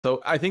So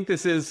I think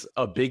this is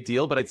a big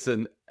deal, but it's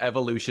an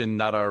evolution,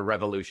 not a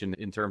revolution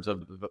in terms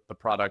of the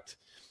product.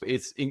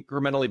 It's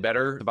incrementally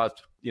better,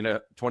 about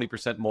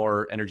 20%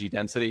 more energy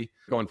density,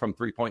 going from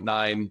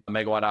 3.9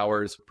 megawatt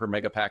hours per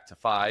Megapack to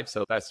 5.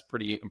 So that's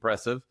pretty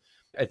impressive.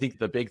 I think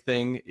the big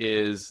thing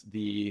is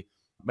the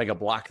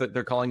Megablock that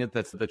they're calling it.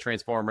 That's the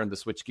transformer and the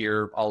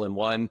switchgear all in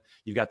one.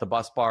 You've got the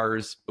bus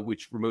bars,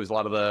 which removes a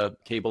lot of the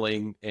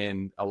cabling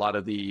and a lot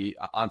of the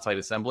on-site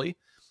assembly.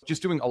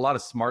 Just doing a lot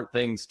of smart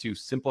things to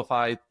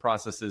simplify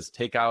processes,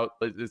 take out,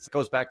 it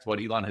goes back to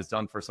what Elon has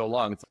done for so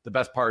long. The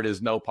best part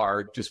is no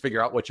part. Just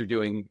figure out what you're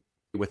doing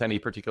with any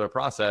particular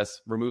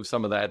process, remove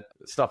some of that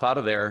stuff out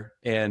of there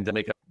and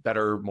make a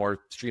better, more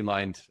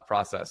streamlined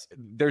process.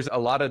 There's a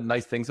lot of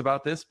nice things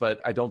about this,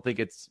 but I don't think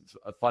it's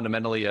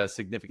fundamentally a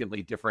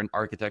significantly different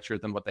architecture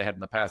than what they had in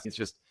the past. It's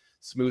just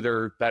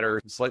smoother,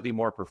 better, slightly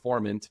more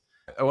performant.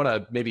 I want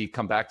to maybe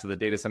come back to the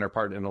data center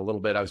part in a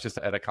little bit. I was just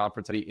at a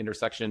conference at the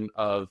intersection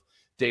of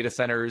data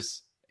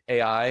centers,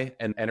 AI,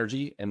 and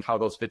energy and how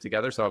those fit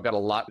together. So I've got a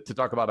lot to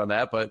talk about on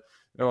that, but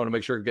I want to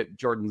make sure to get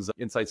Jordan's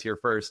insights here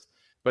first.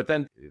 But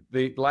then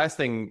the last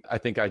thing I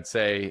think I'd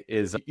say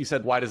is, you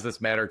said, why does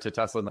this matter to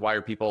Tesla and why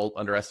are people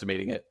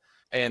underestimating it?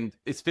 And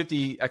it's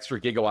 50 extra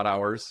gigawatt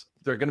hours.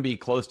 They're going to be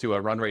close to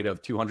a run rate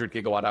of 200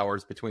 gigawatt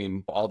hours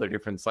between all their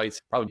different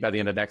sites, probably by the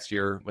end of next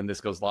year when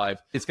this goes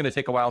live. It's going to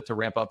take a while to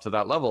ramp up to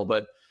that level,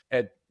 but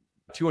at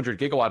 200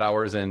 gigawatt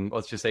hours and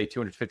let's just say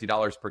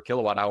 $250 per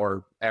kilowatt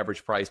hour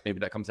average price, maybe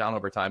that comes down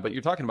over time, but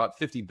you're talking about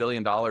 $50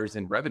 billion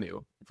in revenue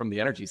from the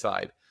energy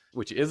side,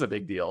 which is a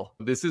big deal.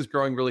 This is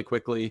growing really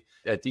quickly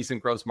at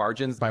decent gross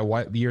margins. By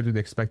what year do they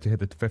expect to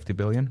hit the 50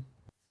 billion?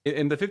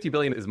 And the 50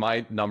 billion is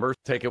my number.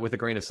 Take it with a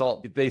grain of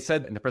salt. They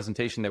said in the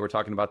presentation, they were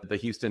talking about the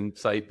Houston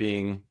site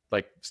being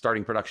like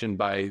starting production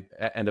by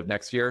end of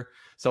next year.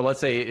 So let's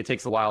say it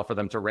takes a while for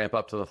them to ramp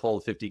up to the full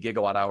 50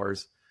 gigawatt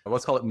hours.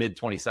 Let's call it mid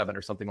 27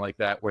 or something like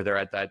that, where they're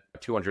at that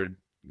 200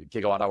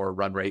 gigawatt hour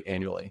run rate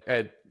annually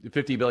at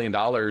 $50 billion.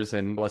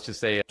 And let's just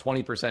say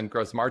 20%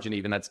 gross margin,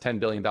 even that's $10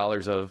 billion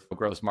of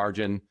gross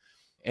margin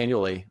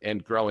annually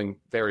and growing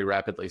very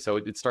rapidly. So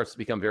it starts to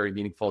become very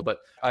meaningful, but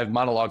I've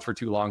monologued for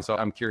too long. So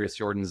I'm curious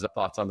Jordan's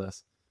thoughts on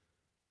this.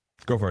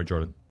 Go for it,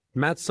 Jordan.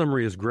 Matt's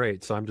summary is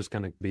great. So I'm just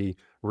going to be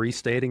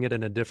restating it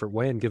in a different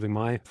way and giving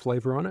my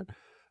flavor on it.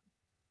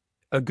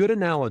 A good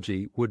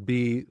analogy would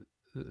be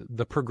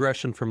the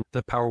progression from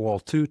the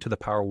Powerwall 2 to the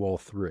Powerwall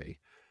 3.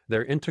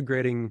 They're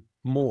integrating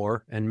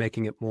more and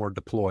making it more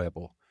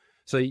deployable.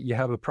 So you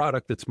have a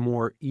product that's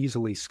more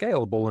easily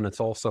scalable and it's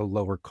also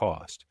lower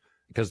cost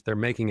because they're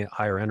making it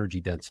higher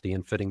energy density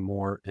and fitting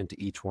more into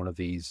each one of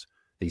these.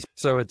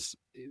 So it's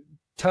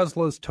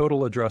Tesla's total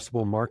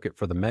addressable market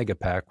for the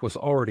Megapack was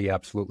already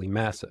absolutely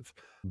massive.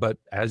 But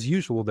as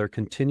usual, they're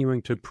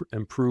continuing to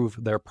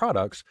improve their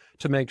products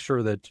to make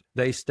sure that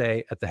they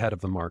stay at the head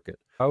of the market.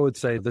 I would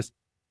say this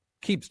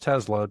keeps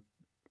Tesla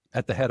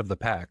at the head of the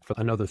pack for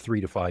another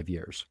 3 to 5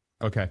 years.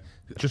 Okay,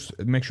 just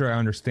make sure I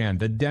understand.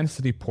 The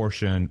density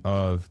portion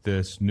of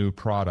this new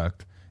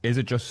product, is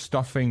it just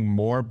stuffing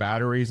more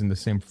batteries in the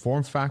same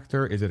form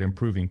factor? Is it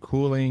improving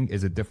cooling?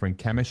 Is it different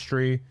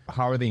chemistry?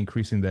 How are they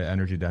increasing the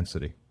energy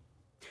density?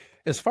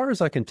 As far as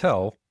I can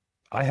tell,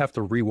 I have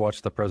to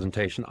rewatch the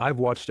presentation. I've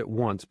watched it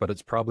once, but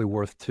it's probably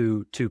worth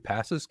two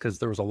passes because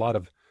there was a lot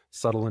of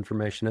subtle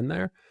information in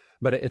there.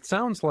 But it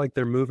sounds like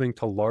they're moving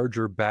to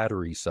larger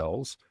battery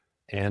cells,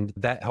 and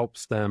that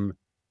helps them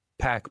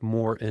pack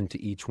more into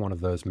each one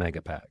of those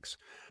Megapacks.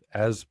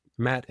 As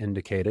Matt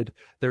indicated,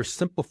 they're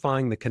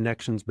simplifying the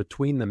connections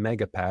between the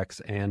Megapacks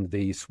and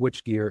the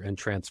switchgear and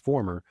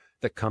transformer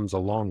that comes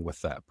along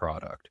with that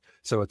product.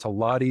 So it's a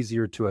lot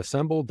easier to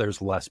assemble.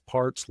 There's less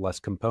parts, less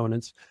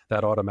components.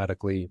 That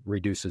automatically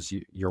reduces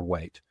your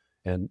weight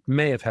and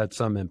may have had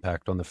some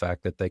impact on the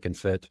fact that they can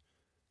fit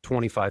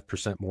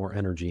 25% more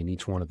energy in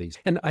each one of these.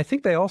 And I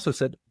think they also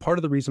said part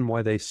of the reason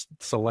why they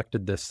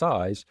selected this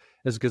size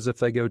is because if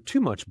they go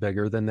too much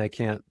bigger, then they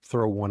can't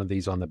throw one of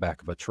these on the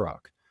back of a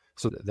truck.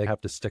 So they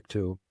have to stick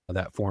to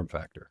that form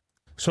factor.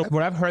 So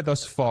what I've heard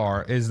thus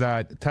far is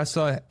that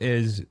Tesla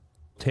is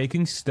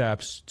taking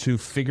steps to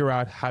figure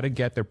out how to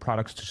get their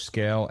products to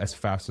scale as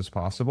fast as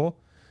possible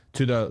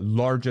to the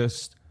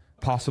largest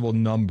possible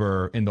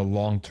number in the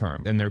long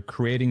term. And they're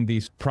creating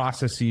these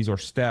processes or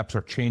steps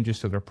or changes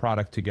to their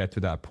product to get to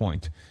that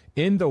point.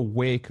 In the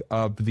wake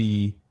of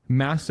the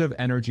massive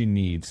energy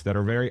needs that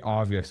are very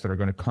obvious that are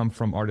going to come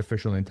from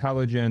artificial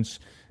intelligence,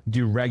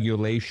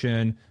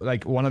 deregulation,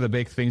 like one of the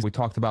big things we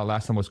talked about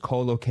last time was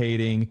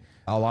co-locating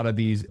a lot of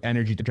these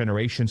energy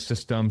generation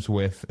systems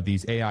with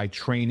these AI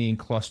training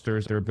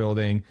clusters they're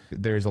building.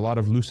 There's a lot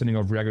of loosening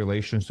of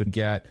regulations to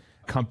get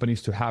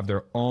companies to have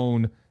their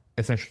own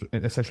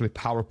essentially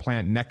power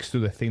plant next to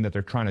the thing that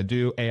they're trying to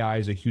do. AI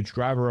is a huge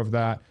driver of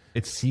that.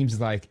 It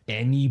seems like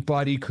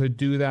anybody could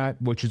do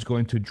that, which is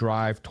going to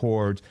drive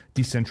towards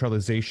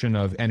decentralization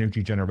of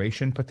energy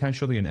generation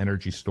potentially and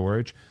energy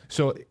storage.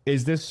 So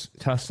is this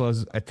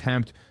Tesla's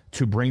attempt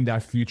to bring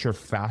that future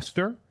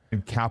faster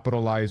and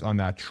capitalize on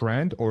that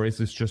trend? Or is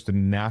this just a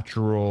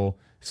natural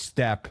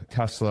step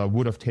Tesla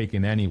would have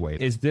taken anyway.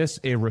 Is this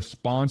a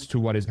response to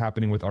what is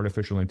happening with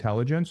artificial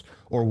intelligence,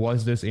 or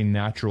was this a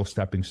natural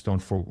stepping stone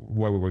for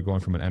where we were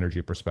going from an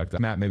energy perspective?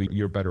 Matt, maybe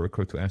you're better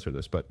equipped to answer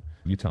this, but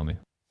you tell me.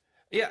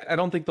 Yeah, I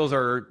don't think those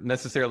are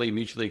necessarily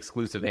mutually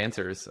exclusive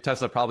answers.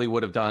 Tesla probably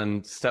would have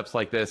done steps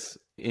like this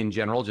in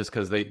general, just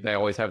because they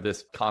always have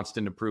this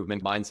constant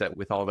improvement mindset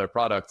with all their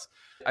products.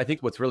 I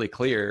think what's really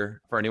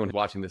clear for anyone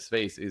watching this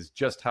space is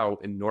just how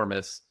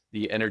enormous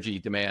the energy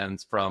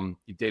demands from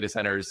data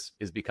centers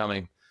is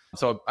becoming.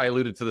 So I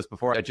alluded to this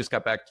before. I just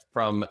got back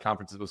from a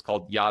conference that was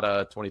called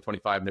YATA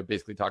 2025, and they're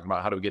basically talking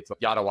about how do we get to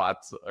YATA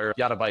watts or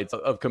YATA bytes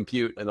of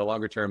compute in the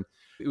longer term.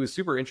 It was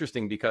super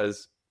interesting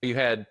because you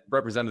had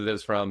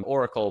representatives from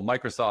Oracle,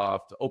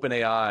 Microsoft,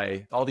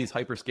 OpenAI, all these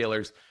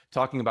hyperscalers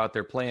talking about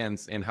their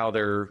plans and how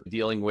they're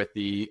dealing with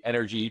the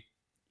energy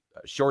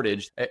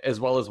shortage, as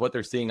well as what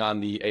they're seeing on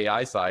the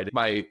AI side.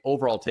 My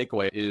overall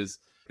takeaway is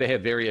they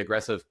have very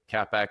aggressive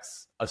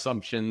CapEx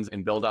assumptions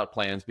and build out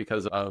plans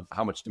because of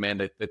how much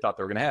demand they thought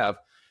they were going to have.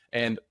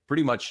 And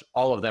pretty much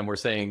all of them were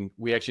saying,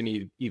 we actually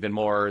need even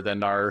more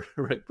than our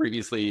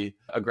previously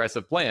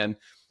aggressive plan.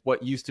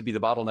 What used to be the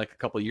bottleneck a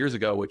couple of years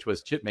ago, which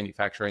was chip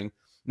manufacturing,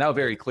 now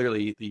very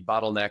clearly the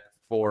bottleneck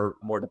for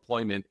more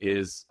deployment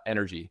is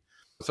energy.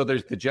 So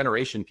there's the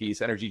generation piece,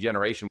 energy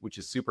generation, which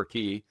is super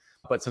key.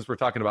 But since we're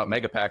talking about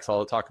megapacks,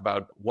 I'll talk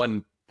about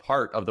one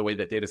part of the way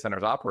that data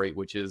centers operate,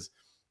 which is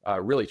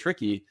really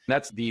tricky. And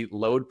that's the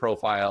load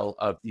profile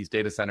of these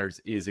data centers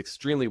is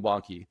extremely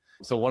wonky.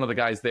 So one of the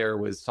guys there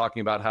was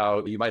talking about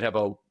how you might have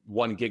a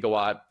 1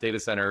 gigawatt data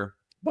center,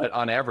 but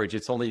on average,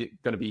 it's only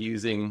going to be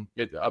using,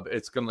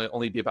 it's going to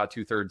only be about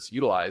 2/3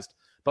 utilized.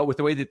 But with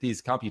the way that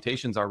these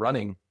computations are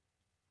running,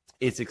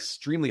 it's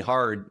extremely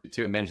hard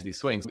to manage these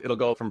swings. It'll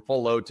go from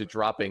full load to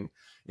dropping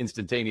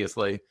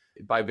instantaneously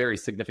by very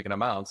significant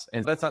amounts.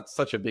 And that's not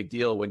such a big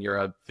deal when you're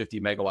a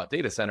 50 megawatt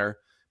data center.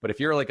 But if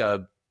you're like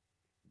a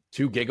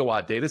 2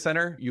 gigawatt data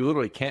center, you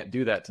literally can't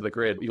do that to the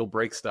grid. You'll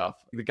break stuff.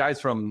 The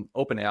guys from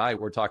OpenAI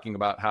were talking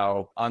about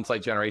how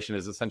on-site generation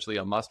is essentially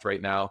a must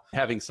right now.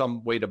 Having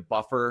some way to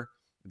buffer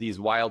these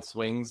wild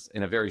swings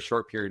in a very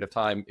short period of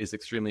time is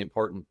extremely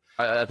important.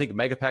 I think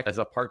Megapack has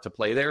a part to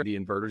play there. The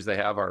inverters they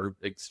have are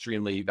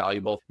extremely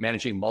valuable,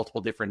 managing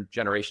multiple different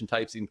generation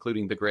types,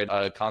 including the grid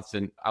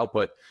constant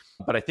output.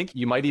 But I think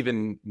you might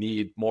even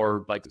need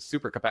more like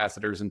super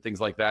capacitors and things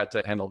like that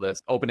to handle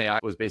this. OpenAI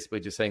was basically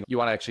just saying, you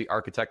want to actually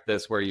architect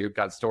this where you've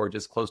got storage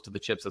as close to the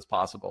chips as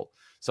possible.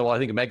 So while I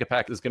think a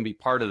Megapack is going to be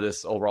part of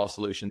this overall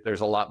solution,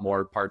 there's a lot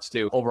more parts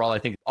too. Overall, I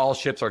think all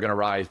ships are going to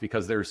rise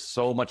because there's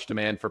so much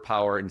demand for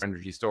power and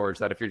energy storage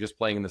that if you're just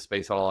playing in the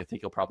space at all, I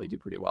think you'll probably do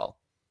pretty well.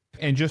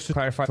 And just to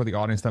clarify for the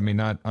audience that may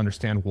not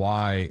understand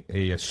why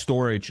a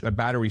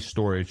battery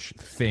storage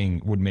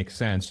thing would make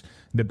sense,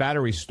 the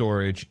battery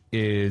storage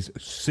is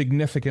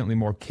significantly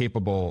more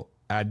capable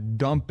at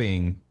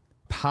dumping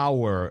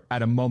power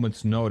at a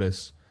moment's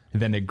notice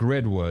than a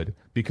grid would,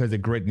 because the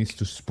grid needs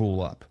to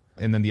spool up.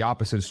 And then the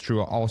opposite is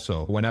true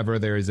also. Whenever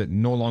there is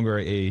no longer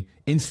a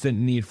instant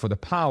need for the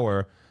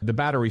power, the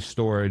battery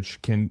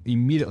storage can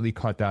immediately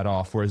cut that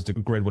off, whereas the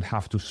grid would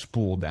have to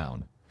spool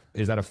down.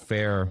 Is that a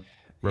fair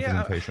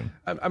representation?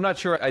 Yeah, I'm not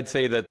sure. I'd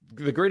say that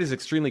the grid is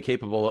extremely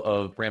capable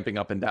of ramping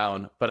up and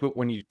down. But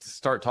when you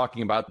start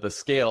talking about the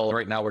scale,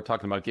 right now we're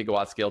talking about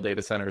gigawatt scale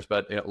data centers.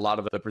 But a lot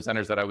of the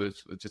presenters that I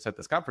was just at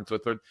this conference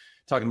with were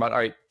talking about, all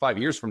right, 5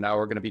 years from now,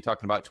 we're going to be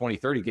talking about 20,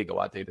 30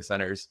 gigawatt data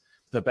centers.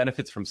 The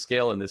benefits from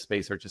scale in this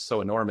space are just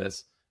so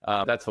enormous.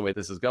 That's the way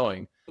this is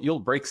going. You'll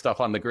break stuff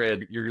on the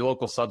grid. Your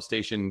local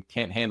substation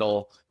can't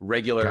handle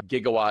regular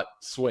gigawatt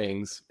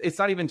swings. It's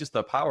not even just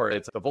the power,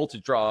 it's the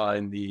voltage draw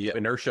and the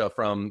inertia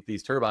from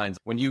these turbines.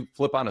 When you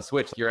flip on a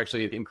switch, you're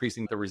actually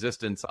increasing the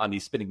resistance on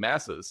these spinning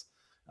masses,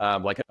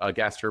 like a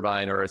gas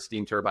turbine or a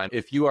steam turbine.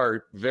 If you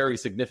are very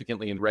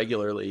significantly and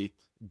regularly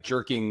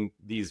jerking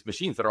these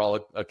machines that are all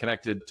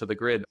connected to the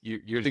grid,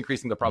 you're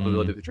increasing the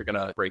probability that you're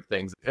going to break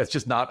things. It's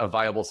just not a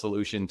viable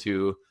solution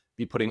to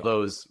be putting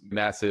those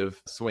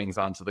massive swings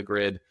onto the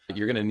grid.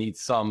 You're going to need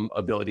some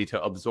ability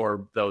to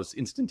absorb those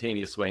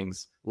instantaneous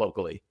swings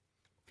locally.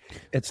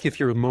 It's if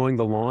you're mowing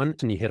the lawn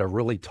and you hit a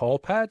really tall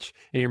patch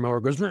and your mower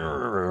goes,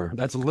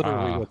 that's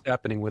literally what's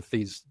happening with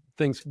these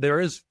things.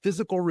 There is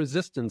physical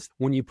resistance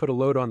when you put a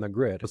load on the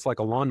grid. It's like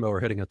a lawnmower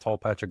hitting a tall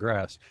patch of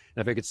grass.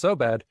 And if it gets so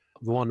bad,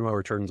 the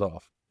lawnmower turns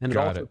off. And it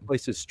also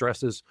places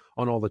stresses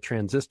on all the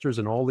transistors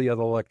and all the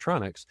other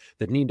electronics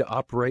that need to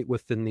operate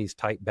within these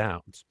tight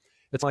bounds.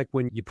 It's like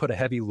when you put a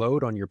heavy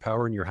load on your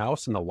power in your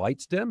house and the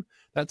lights dim,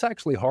 that's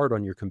actually hard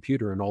on your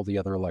computer and all the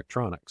other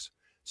electronics.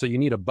 So you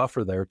need a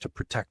buffer there to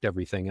protect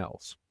everything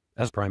else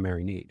as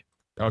primary need.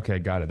 Okay,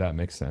 got it. That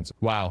makes sense.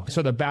 Wow.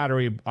 So the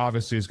battery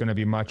obviously is going to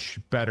be much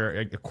better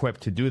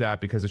equipped to do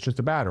that because it's just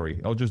a battery.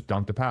 It'll just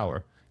dump the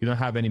power. You don't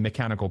have any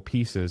mechanical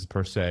pieces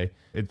per se.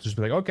 It's just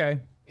like,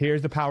 okay,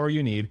 here's the power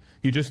you need.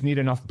 You just need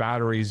enough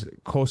batteries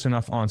close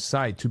enough on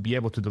site to be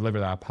able to deliver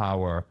that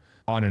power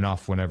on and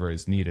off whenever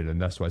it's needed.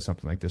 And that's why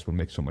something like this would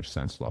make so much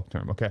sense long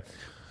term. Okay.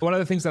 One of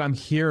the things that I'm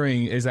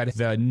hearing is that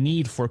the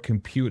need for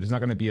compute is not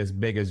going to be as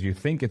big as you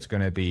think it's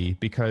going to be,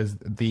 because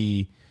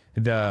the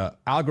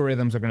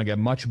algorithms are going to get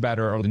much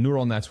better, or the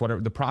neural nets,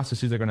 whatever the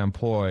processes they're going to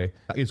employ,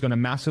 is going to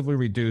massively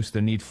reduce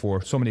the need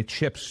for so many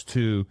chips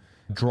to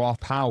draw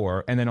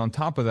power. And then on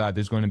top of that,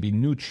 there's going to be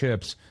new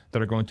chips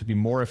that are going to be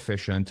more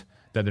efficient,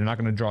 that they're not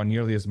going to draw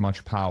nearly as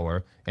much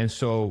power. And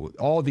so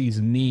all these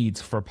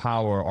needs for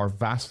power are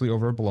vastly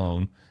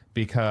overblown,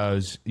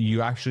 because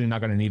you actually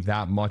not going to need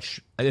that much,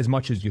 as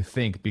much as you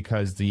think,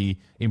 because the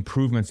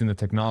improvements in the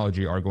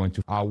technology are going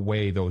to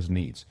outweigh those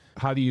needs.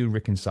 How do you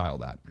reconcile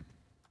that?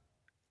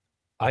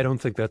 I don't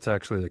think that's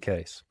actually the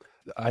case.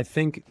 I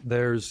think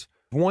there's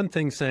one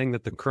thing saying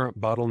that the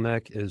current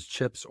bottleneck is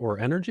chips or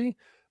energy,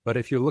 but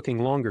if you're looking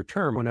longer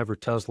term, whenever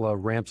Tesla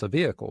ramps a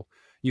vehicle,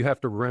 you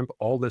have to ramp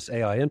all this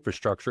AI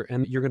infrastructure,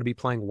 and you're going to be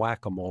playing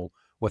whack-a-mole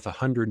with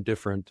 100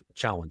 different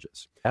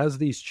challenges. As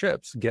these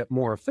chips get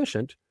more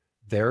efficient,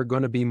 they're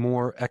going to be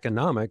more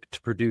economic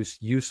to produce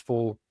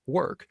useful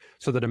work.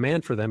 So the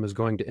demand for them is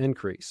going to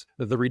increase.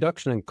 The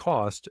reduction in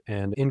cost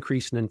and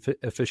increase in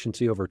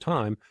efficiency over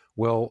time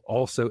will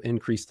also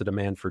increase the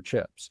demand for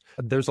chips.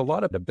 There's a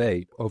lot of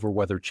debate over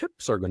whether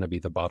chips are going to be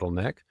the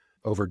bottleneck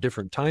over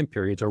different time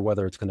periods, or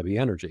whether it's going to be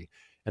energy.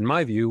 In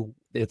my view,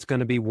 it's going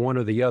to be one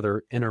or the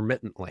other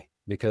intermittently,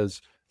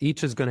 because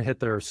each is going to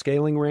hit their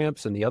scaling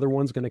ramps and the other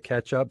one's going to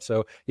catch up.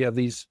 So you have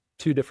these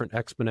two different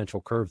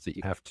exponential curves that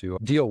you have to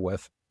deal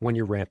with when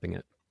you're ramping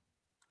it.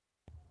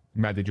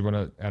 Matt, did you want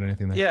to add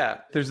anything there? Yeah,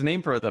 there's a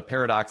name for the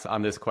paradox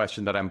on this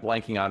question that I'm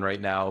blanking on right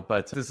now,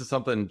 but this is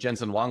something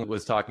Jensen Huang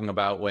was talking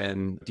about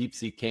when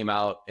DeepSeek came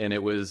out and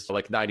it was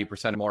like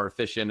 90% more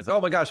efficient. It's,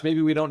 oh my gosh,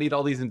 maybe we don't need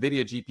all these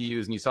NVIDIA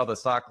GPUs, and you saw the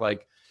stock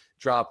like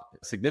drop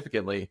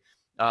significantly.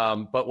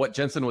 But what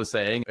Jensen was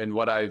saying, and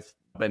what I've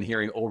been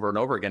hearing over and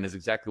over again, is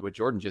exactly what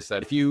Jordan just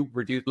said. If you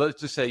reduce, let's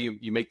just say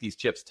you make these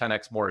chips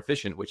 10x more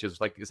efficient, which is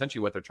like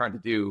essentially what they're trying to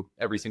do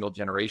every single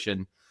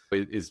generation,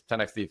 is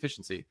 10x the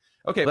efficiency.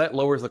 Okay, that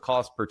lowers the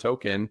cost per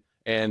token,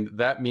 and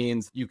that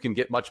means you can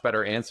get much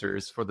better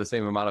answers for the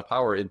same amount of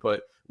power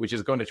input, which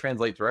is going to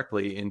translate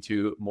directly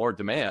into more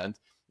demand.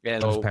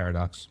 And That's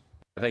paradox.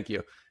 Thank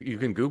you. You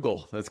can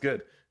Google. That's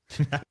good.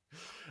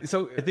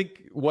 So I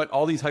think what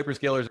all these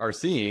hyperscalers are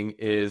seeing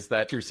is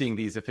that you're seeing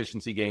these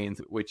efficiency gains,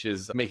 which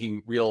is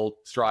making real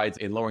strides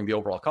in lowering the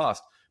overall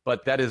cost.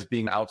 But that is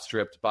being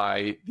outstripped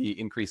by the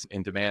increase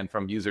in demand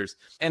from users.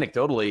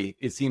 Anecdotally,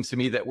 it seems to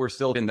me that we're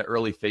still in the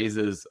early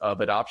phases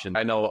of adoption.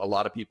 I know a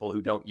lot of people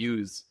who don't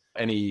use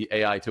any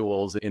AI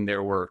tools in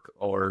their work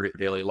or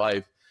daily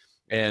life.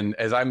 And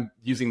as I'm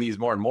using these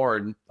more and more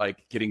and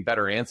like getting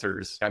better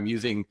answers, I'm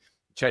using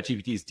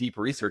ChatGPT's deep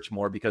research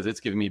more because it's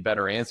giving me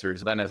better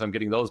answers. Then as I'm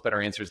getting those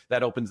better answers,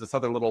 that opens this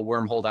other little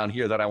wormhole down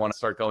here that I want to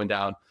start going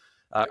down.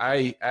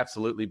 I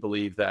absolutely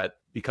believe that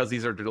because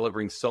these are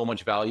delivering so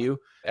much value,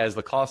 as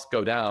the costs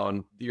go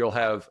down, you'll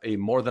have a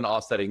more than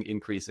offsetting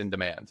increase in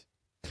demand.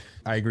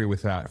 I agree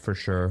with that for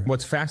sure.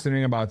 What's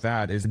fascinating about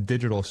that is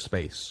digital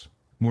space.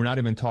 We're not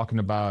even talking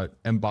about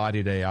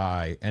embodied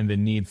AI and the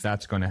needs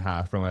that's going to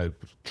have from a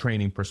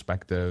training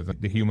perspective.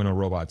 The human or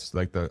robots,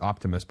 like the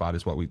Optimus bot,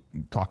 is what we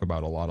talk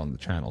about a lot on the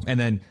channel. And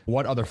then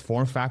what other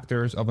form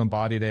factors of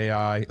embodied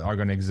AI are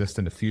going to exist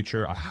in the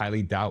future? I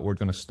highly doubt we're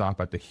going to stop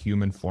at the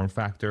human form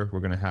factor. We're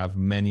going to have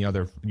many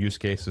other use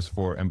cases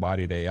for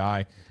embodied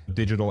AI.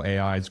 Digital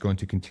AI is going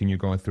to continue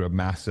going through a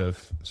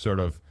massive sort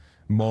of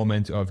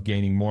moment of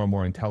gaining more and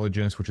more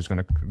intelligence, which is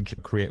going to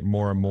create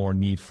more and more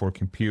need for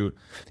compute.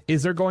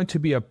 Is there going to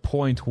be a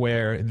point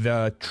where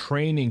the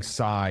training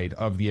side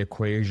of the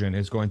equation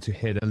is going to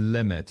hit a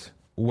limit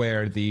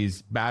where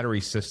these battery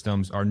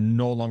systems are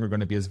no longer going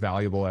to be as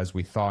valuable as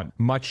we thought,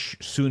 much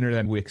sooner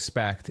than we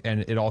expect,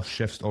 and it all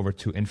shifts over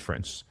to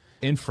inference?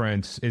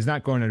 Inference is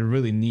not going to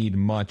really need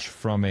much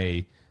from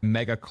a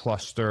mega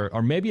cluster,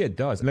 or maybe it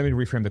does. Let me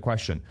reframe the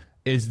question.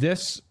 Is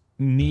this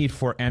need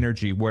for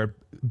energy where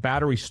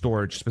battery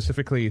storage,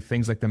 specifically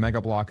things like the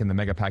Megablock and the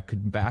Megapack,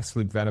 could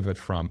vastly benefit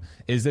from?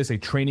 Is this a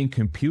training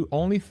compute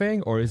only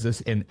thing, or is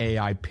this an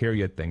AI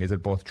period thing? Is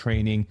it both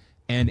training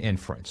and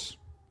inference?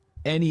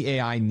 Any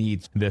AI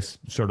needs this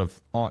sort of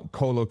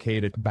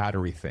co-located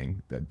battery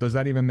thing. Does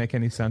that even make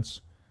any sense?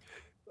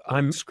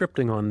 I'm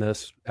scripting on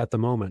this at the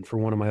moment for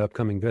one of my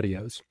upcoming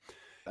videos.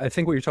 I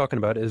think what you're talking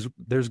about is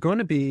there's going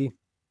to be,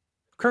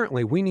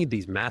 currently we need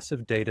these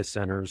massive data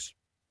centers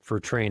for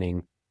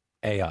training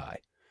AI.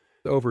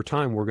 Over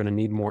time, we're going to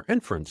need more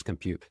inference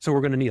compute. So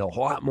we're going to need a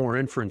lot more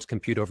inference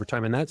compute over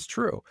time. And that's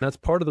true. That's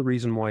part of the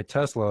reason why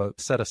Tesla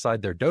set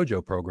aside their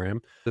Dojo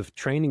program. If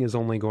training is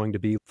only going to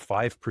be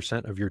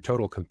 5% of your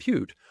total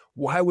compute,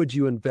 why would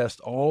you invest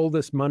all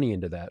this money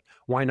into that?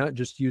 Why not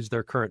just use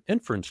their current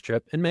inference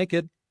chip and make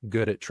it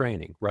good at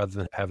training rather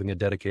than having a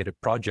dedicated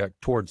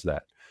project towards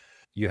that?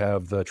 You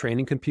have the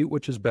training compute,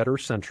 which is better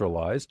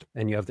centralized,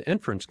 and you have the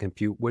inference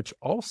compute, which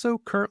also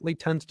currently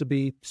tends to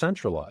be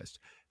centralized.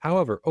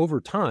 However, over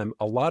time,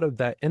 a lot of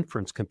that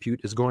inference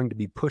compute is going to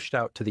be pushed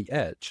out to the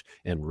edge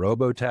in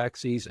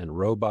robo-taxis and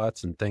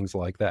robots and things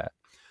like that.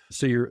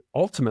 So you're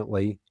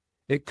ultimately,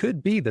 it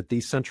could be that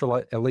these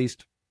centralized, at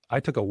least I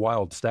took a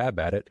wild stab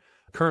at it.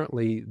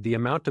 Currently, the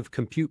amount of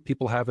compute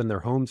people have in their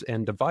homes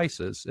and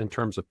devices in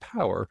terms of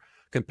power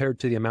compared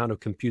to the amount of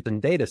compute in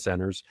data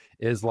centers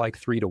is like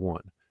 3 to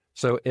 1.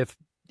 So if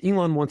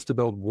Elon wants to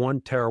build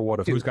 1 terawatt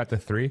of... Who's got the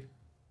 3?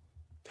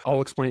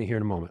 I'll explain it here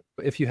in a moment.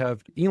 If you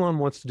have, Elon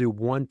wants to do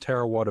 1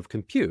 terawatt of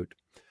compute,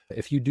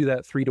 if you do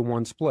that 3 to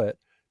 1 split,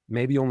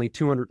 maybe only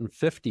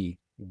 250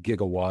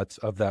 gigawatts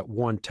of that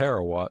 1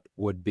 terawatt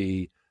would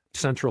be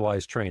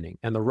centralized training,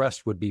 and the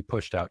rest would be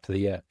pushed out to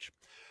the edge.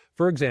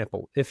 For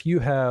example, if you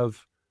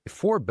have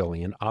 4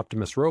 billion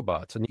Optimus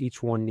robots and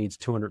each one needs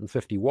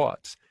 250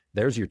 watts,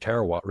 there's your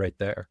terawatt right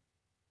there.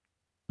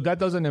 That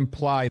doesn't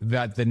imply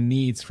that the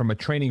needs from a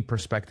training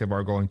perspective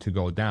are going to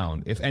go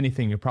down. If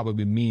anything, it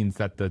probably means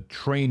that the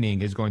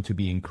training is going to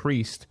be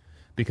increased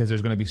because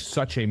there's going to be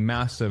such a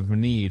massive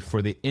need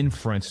for the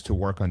inference to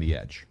work on the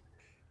edge.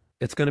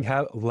 It's going to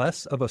have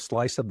less of a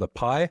slice of the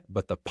pie,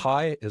 but the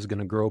pie is going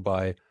to grow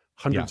by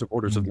hundreds of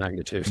orders of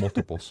magnitude.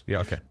 Multiples. Yeah,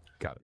 okay.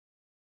 Got it.